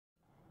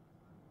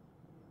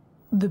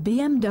The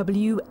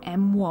BMW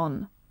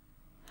M1.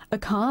 A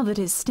car that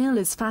is still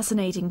as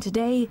fascinating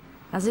today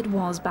as it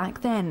was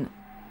back then.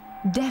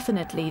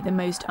 Definitely the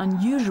most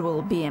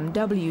unusual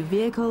BMW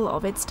vehicle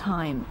of its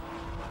time.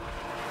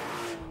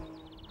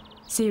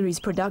 Series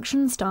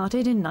production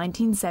started in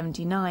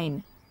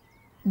 1979.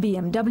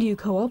 BMW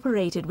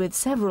cooperated with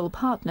several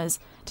partners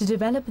to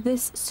develop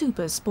this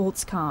super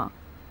sports car.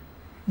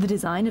 The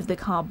design of the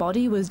car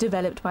body was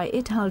developed by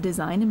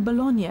Italdesign in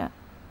Bologna.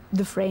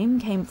 The frame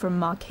came from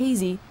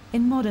Marchesi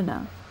in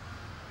Modena.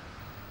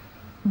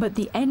 But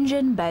the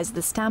engine bears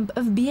the stamp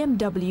of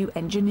BMW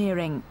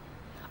engineering.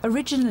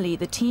 Originally,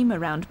 the team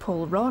around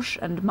Paul Roche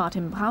and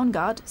Martin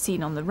Braungart,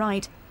 seen on the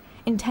right,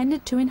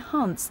 intended to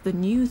enhance the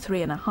new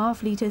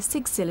 3.5-litre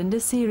six-cylinder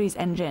series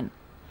engine.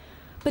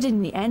 But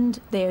in the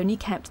end, they only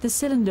kept the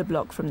cylinder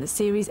block from the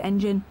series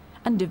engine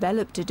and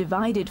developed a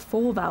divided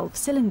 4-valve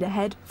cylinder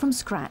head from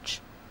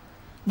scratch.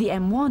 The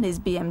M1 is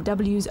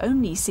BMW's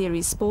only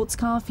series sports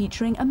car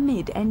featuring a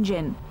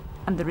mid-engine,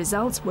 and the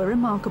results were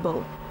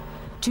remarkable.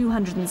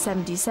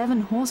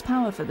 277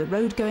 horsepower for the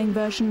road-going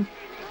version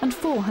and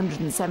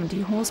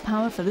 470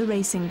 horsepower for the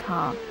racing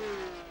car.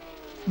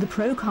 The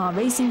Pro Car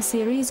Racing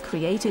series,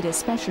 created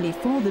especially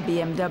for the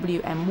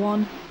BMW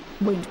M1,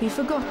 won't be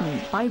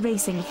forgotten by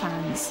racing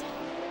fans.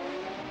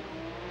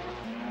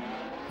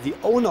 The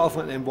owner of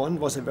an M1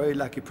 was a very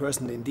lucky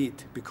person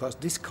indeed, because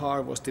this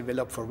car was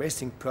developed for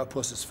racing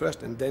purposes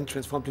first and then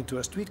transformed into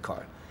a street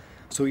car.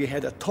 So you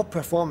had a top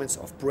performance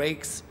of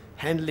brakes,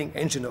 handling,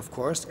 engine of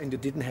course, and you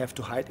didn't have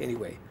to hide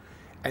anyway.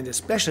 And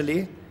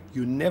especially,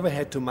 you never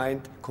had to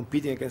mind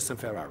competing against a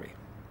Ferrari.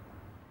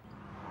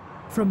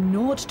 From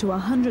 0 to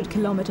 100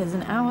 kilometers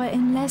an hour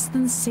in less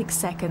than 6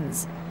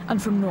 seconds,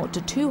 and from 0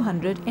 to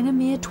 200 in a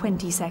mere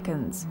 20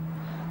 seconds.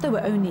 There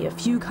were only a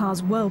few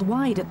cars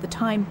worldwide at the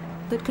time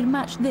that could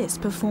match this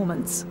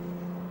performance.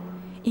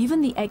 Even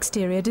the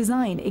exterior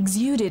design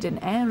exuded an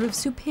air of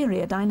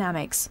superior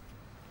dynamics.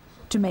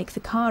 To make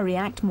the car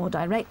react more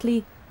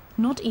directly,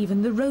 not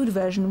even the road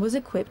version was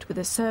equipped with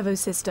a servo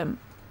system.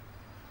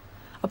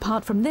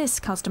 Apart from this,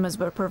 customers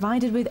were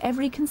provided with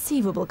every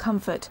conceivable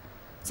comfort,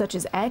 such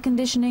as air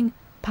conditioning,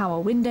 power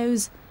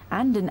windows,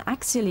 and an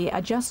axially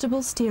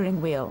adjustable steering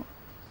wheel.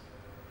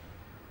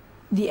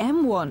 The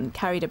M1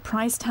 carried a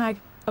price tag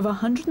of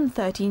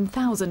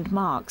 113,000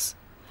 marks,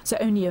 so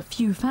only a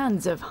few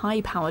fans of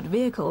high-powered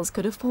vehicles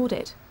could afford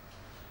it.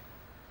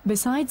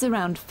 Besides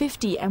around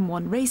 50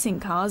 M1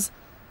 racing cars,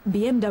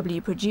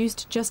 BMW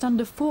produced just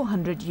under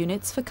 400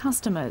 units for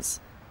customers.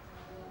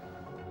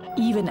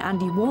 Even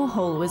Andy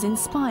Warhol was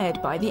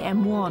inspired by the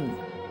M1.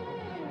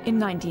 In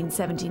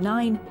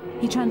 1979,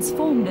 he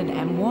transformed an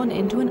M1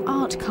 into an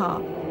art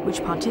car,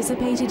 which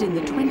participated in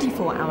the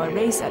 24-hour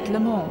race at Le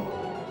Mans.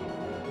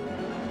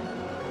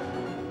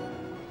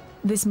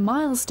 This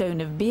milestone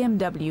of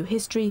BMW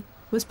history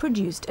was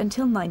produced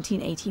until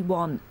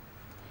 1981.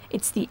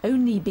 It's the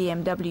only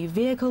BMW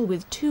vehicle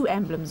with 2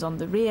 emblems on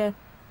the rear,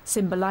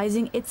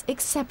 symbolizing its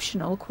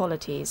exceptional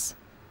qualities.